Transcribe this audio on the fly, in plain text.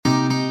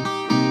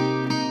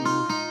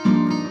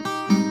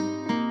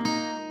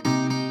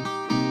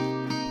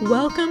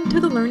Welcome to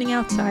the Learning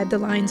Outside the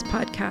Lines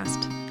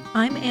podcast.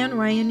 I'm Ann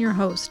Ryan, your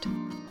host,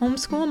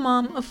 homeschool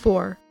mom of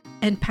 4,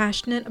 and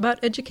passionate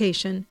about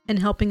education and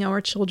helping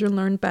our children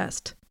learn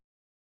best.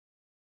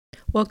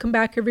 Welcome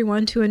back,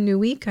 everyone, to a new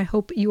week. I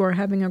hope you are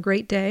having a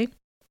great day.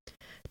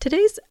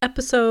 Today's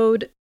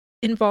episode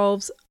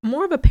involves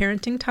more of a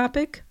parenting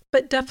topic,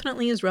 but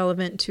definitely is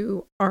relevant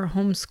to our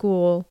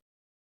homeschool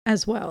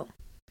as well.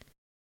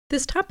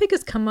 This topic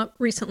has come up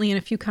recently in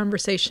a few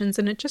conversations,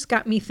 and it just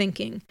got me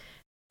thinking.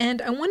 And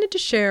I wanted to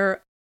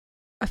share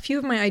a few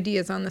of my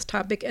ideas on this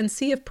topic and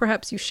see if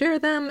perhaps you share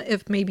them,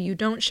 if maybe you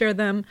don't share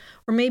them,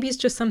 or maybe it's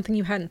just something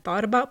you hadn't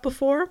thought about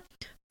before,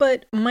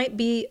 but might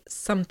be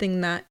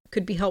something that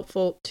could be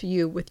helpful to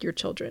you with your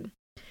children.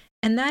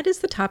 And that is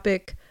the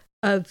topic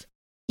of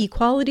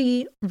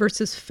equality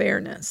versus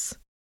fairness.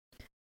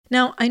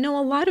 Now, I know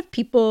a lot of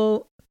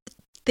people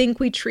think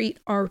we treat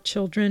our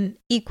children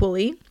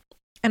equally,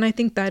 and I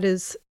think that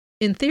is,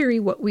 in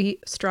theory, what we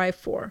strive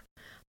for.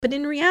 But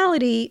in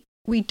reality,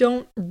 we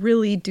don't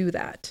really do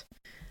that.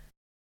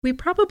 We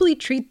probably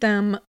treat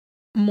them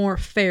more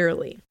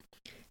fairly.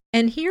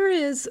 And here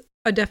is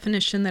a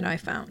definition that I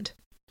found.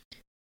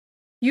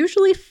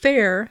 Usually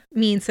fair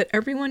means that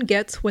everyone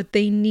gets what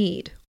they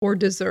need or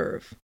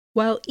deserve,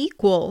 while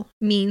equal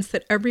means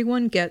that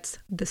everyone gets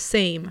the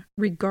same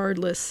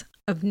regardless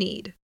of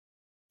need.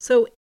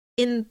 So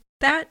in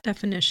that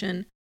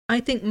definition,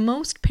 I think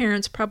most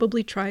parents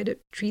probably try to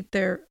treat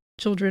their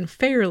children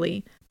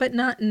fairly, but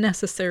not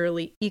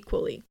necessarily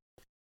equally.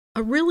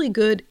 A really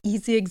good,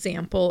 easy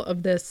example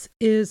of this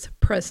is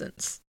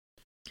presents.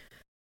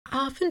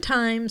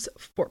 Oftentimes,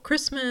 for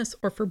Christmas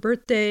or for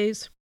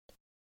birthdays,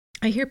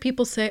 I hear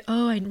people say,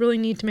 I really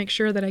need to make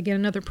sure that I get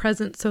another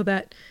present so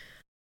that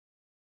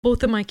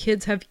both of my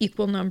kids have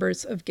equal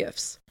numbers of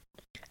gifts.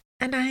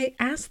 And I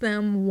ask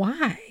them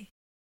why.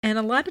 And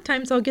a lot of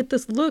times I'll get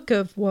this look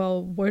of,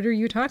 well, what are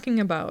you talking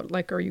about?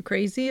 Like, are you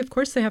crazy? Of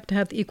course they have to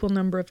have the equal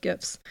number of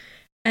gifts.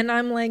 And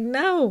I'm like,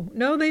 no,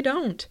 they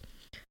don't.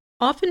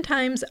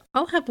 Oftentimes,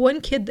 I'll have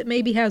one kid that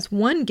maybe has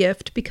one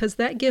gift because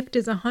that gift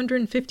is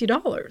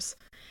 $150.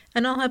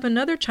 And I'll have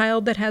another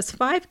child that has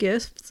 5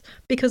 gifts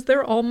because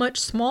they're all much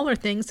smaller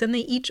things and they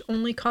each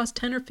only cost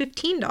 $10 or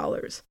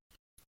 $15.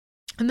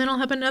 And then I'll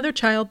have another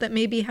child that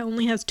maybe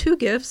only has 2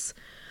 gifts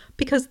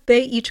because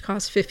they each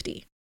cost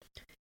 $50.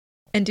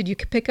 And did you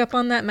pick up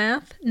on that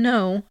math?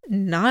 No,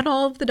 not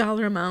all of the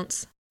dollar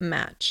amounts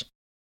match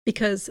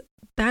because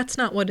that's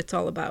not what it's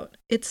all about.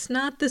 It's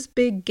not this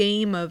big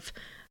game of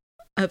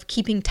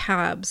keeping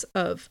tabs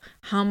of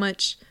how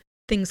much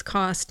things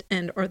cost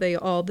and are they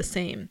all the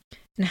same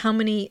and how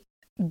many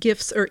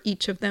gifts are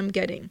each of them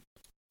getting.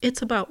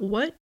 It's about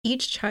what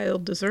each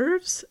child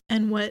deserves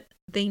and what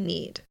they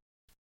need.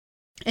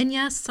 And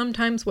yes,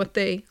 sometimes what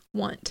they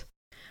want.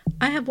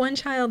 I have one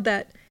child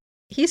that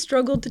he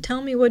struggled to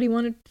tell me what he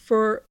wanted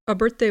for a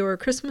birthday or a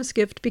Christmas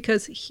gift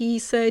because he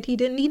said he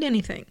didn't need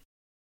anything.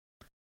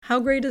 How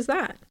great is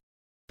that?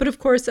 But of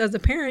course, as a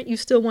parent, you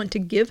still want to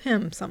give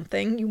him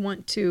something. You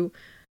want to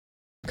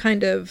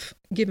kind of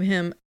give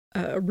him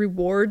a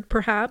reward,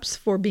 perhaps,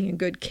 for being a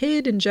good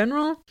kid in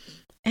general.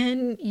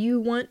 And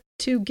you want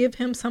to give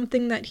him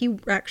something that he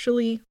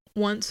actually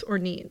wants or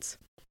needs.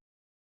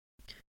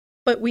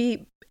 But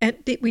we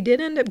did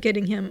end up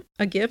getting him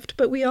a gift,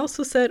 but we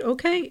also said,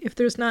 okay, if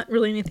there's not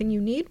really anything you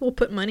need, we'll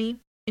put money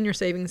in your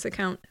savings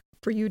account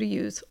for you to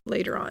use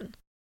later on.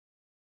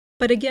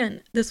 But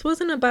again, this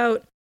wasn't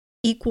about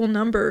equal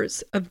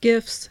numbers of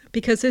gifts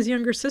because his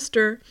younger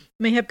sister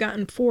may have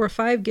gotten 4 or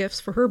 5 gifts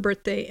for her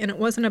birthday, and it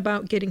wasn't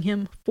about getting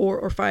him 4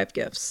 or 5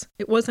 gifts.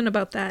 It wasn't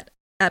about that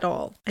at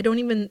all. I don't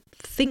even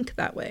think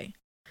that way.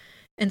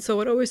 And so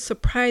it always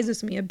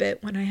surprises me a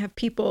bit when I have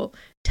people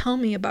tell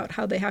me about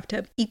how they have to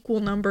have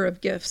equal number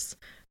of gifts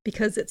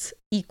because it's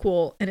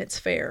equal and it's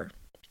fair.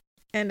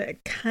 And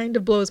it kind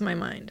of blows my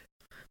mind.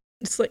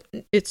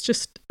 It's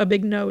just a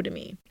big no to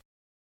me.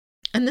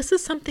 And this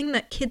is something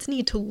that kids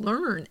need to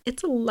learn.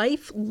 It's a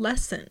life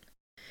lesson.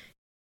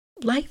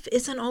 Life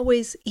isn't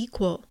always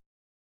equal,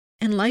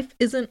 and life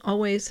isn't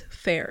always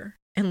fair.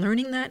 And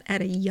learning that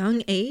at a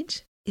young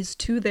age is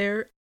to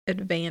their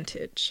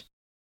advantage.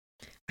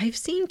 I've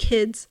seen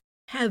kids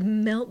have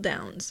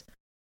meltdowns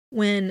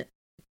when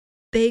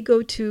they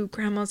go to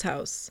grandma's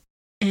house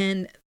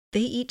and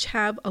they each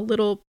have a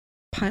little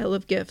pile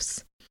of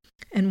gifts.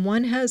 And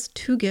one has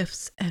 2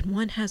 gifts and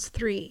one has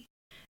 3.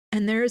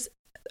 And there's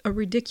a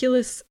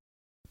ridiculous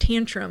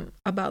tantrum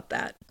about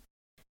that.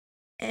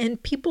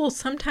 And people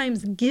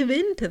sometimes give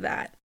in to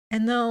that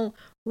and they'll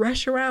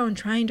rush around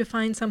trying to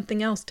find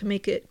something else to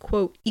make it,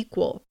 quote,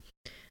 equal.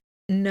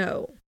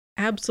 No,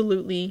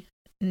 absolutely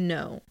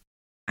no.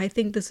 I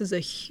think this is a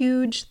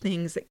huge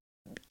thing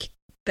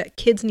that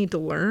kids need to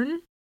learn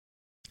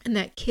and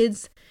that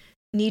kids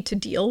need to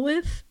deal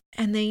with,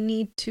 and they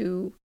need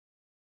to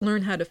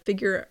learn how to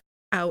figure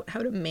out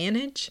how to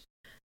manage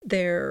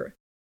their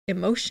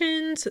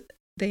emotions.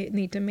 They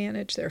need to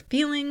manage their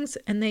feelings,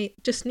 and they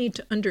just need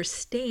to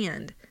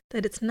understand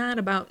that it's not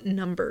about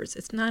numbers.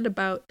 It's not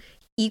about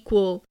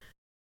equal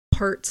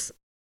parts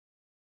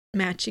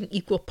matching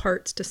equal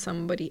parts to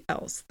somebody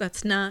else.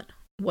 That's not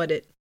what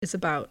it is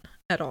about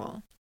at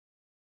all.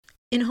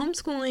 In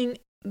homeschooling,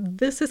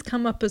 this has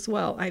come up as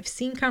well. I've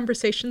seen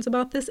conversations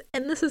about this,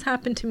 and this has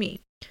happened to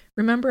me.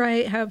 Remember,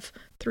 I have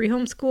 3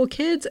 homeschool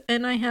kids,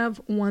 and I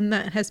have one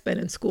that has been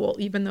in school,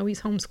 even though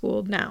he's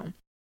homeschooled now.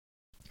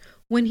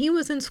 When he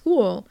was in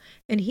school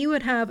and he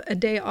would have a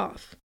day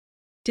off,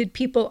 did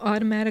people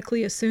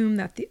automatically assume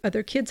that the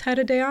other kids had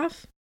a day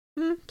off?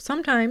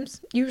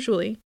 Sometimes,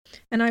 usually.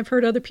 And I've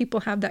heard other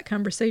people have that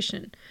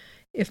conversation.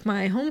 If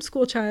my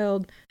homeschool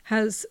child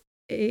has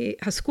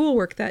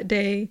schoolwork that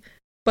day,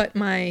 but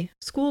my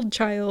schooled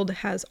child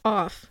has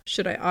off,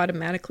 should I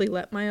automatically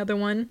let my other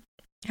one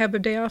have a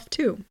day off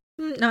too?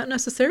 Not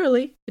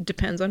necessarily. It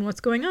depends on what's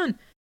going on.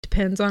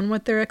 Depends on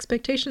what their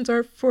expectations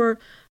are for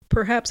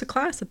perhaps a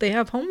class that they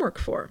have homework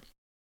for.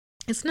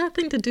 It's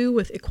nothing to do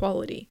with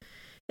equality.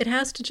 It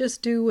has to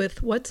just do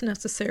with what's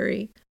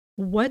necessary,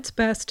 what's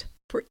best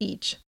for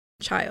each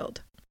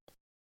child.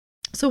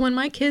 So when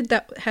my kid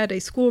that had a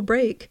school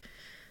break,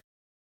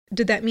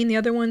 did that mean the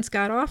other ones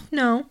got off?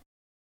 No.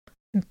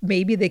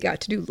 Maybe they got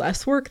to do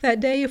less work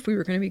that day if we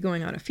were going to be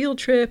going on a field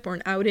trip or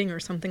an outing or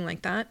something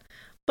like that.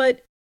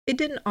 But it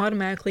didn't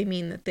automatically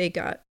mean that they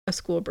got a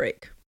school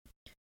break.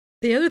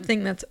 The other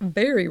thing that's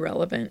very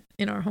relevant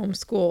in our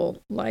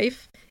homeschool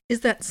life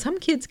is that some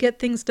kids get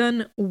things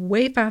done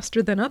way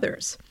faster than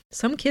others.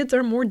 Some kids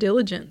are more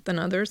diligent than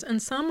others,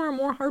 and some are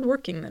more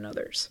hardworking than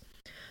others.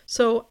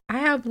 So I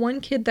have one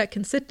kid that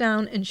can sit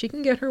down and she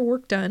can get her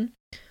work done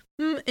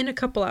in a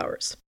couple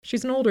hours.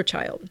 She's an older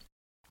child.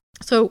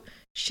 So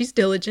she's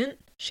diligent,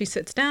 she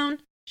sits down,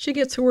 she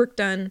gets her work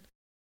done,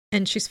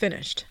 and she's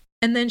finished.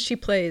 And then she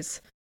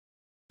plays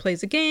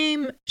a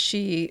game,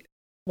 she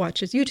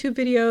watches YouTube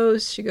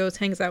videos, she goes,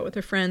 hangs out with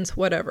her friends,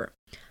 whatever.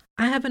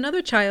 I have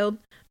another child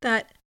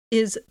that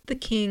is the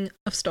king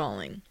of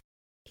stalling.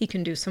 He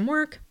can do some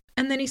work,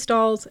 and then he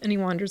stalls and he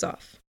wanders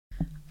off.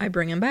 I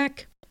bring him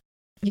back,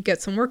 he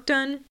gets some work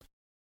done,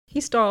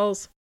 he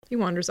stalls, he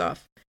wanders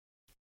off.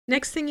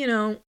 Next thing you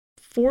know,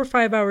 4 or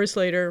 5 hours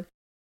later,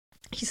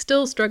 he's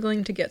still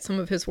struggling to get some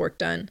of his work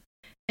done,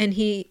 and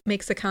he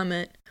makes a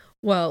comment,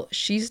 well,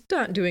 she's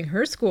not doing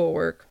her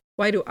schoolwork,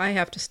 why do I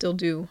have to still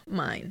do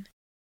mine?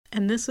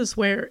 And this is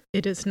where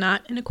it is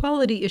not an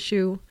equality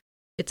issue.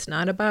 It's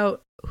not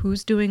about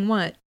who's doing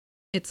what.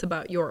 It's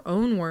about your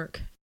own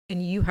work,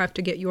 and you have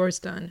to get yours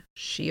done.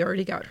 She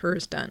already got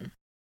hers done.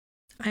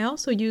 I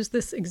also used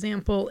this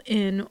example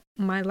in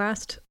my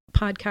last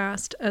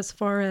podcast as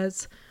far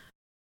as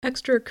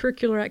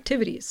extracurricular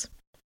activities.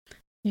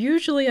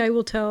 Usually I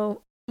will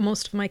tell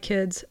most of my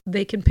kids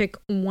they can pick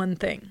one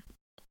thing.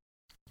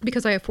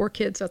 Because I have 4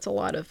 kids, that's a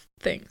lot of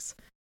things.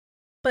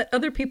 But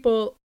other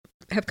people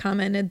have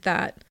commented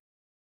that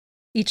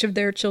each of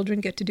their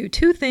children get to do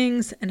 2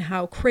 things and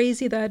how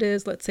crazy that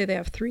is. Let's say they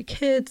have 3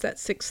 kids,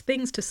 that's 6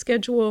 things to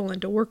schedule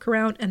and to work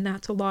around, and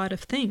that's a lot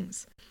of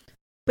things.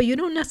 But you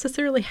don't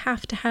necessarily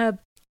have to have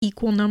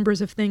equal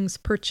numbers of things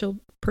per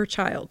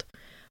child.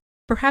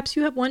 Perhaps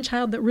you have one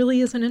child that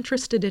really isn't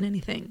interested in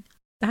anything.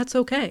 That's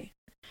okay.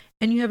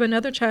 And you have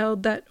another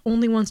child that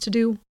only wants to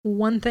do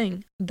one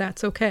thing.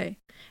 That's okay.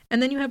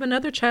 And then you have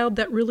another child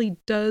that really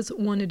does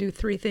want to do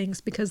 3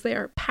 things because they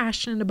are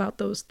passionate about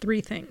those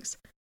 3 things.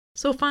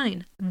 So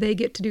fine, they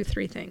get to do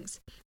 3 things.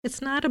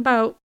 It's not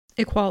about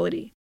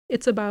equality.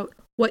 It's about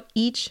what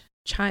each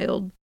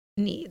child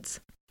needs.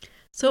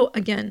 So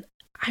again,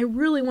 I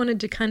really wanted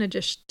to kind of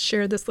just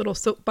share this little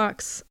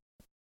soapbox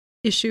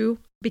issue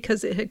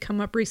because it had come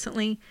up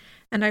recently.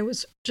 And I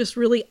was just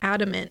really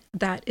adamant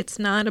that it's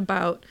not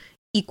about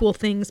equal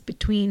things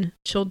between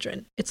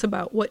children. It's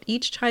about what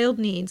each child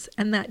needs,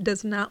 and that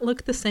does not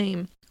look the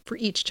same for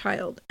each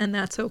child, and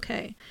that's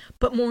okay.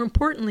 But more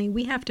importantly,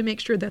 we have to make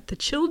sure that the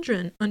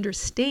children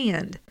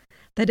understand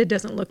that it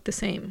doesn't look the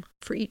same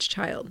for each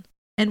child,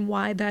 and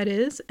why that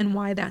is, and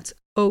why that's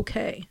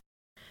okay.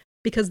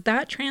 Because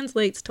that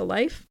translates to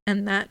life,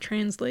 and that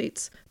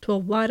translates to a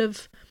lot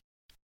of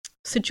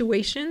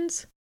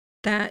situations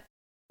that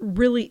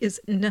really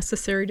is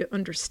necessary to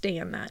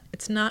understand that.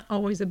 It's not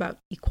always about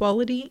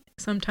equality.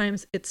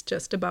 Sometimes it's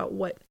just about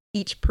what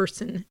each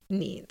person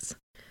needs.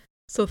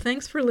 So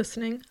thanks for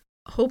listening.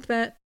 Hope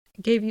that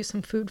gave you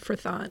some food for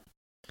thought.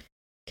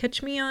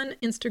 Catch me on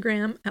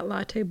Instagram at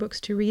Latte Books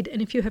to Read. And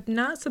if you have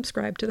not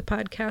subscribed to the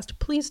podcast,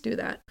 please do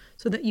that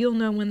so that you'll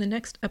know when the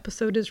next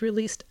episode is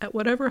released at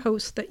whatever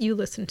host that you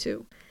listen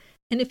to.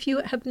 And if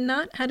you have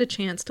not had a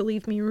chance to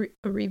leave me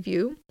a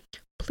review,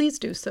 please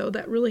do so.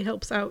 That really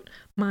helps out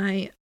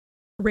my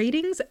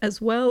ratings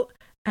as well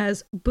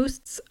as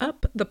boosts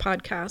up the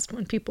podcast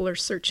when people are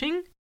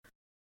searching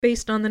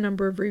based on the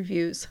number of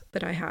reviews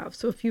that I have.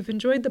 So if you've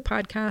enjoyed the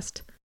podcast,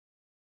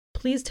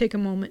 please take a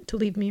moment to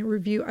leave me a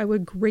review. I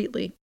would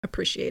greatly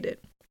appreciate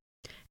it.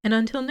 And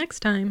until next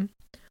time,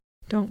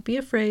 don't be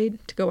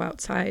afraid to go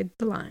outside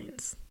the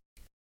lines.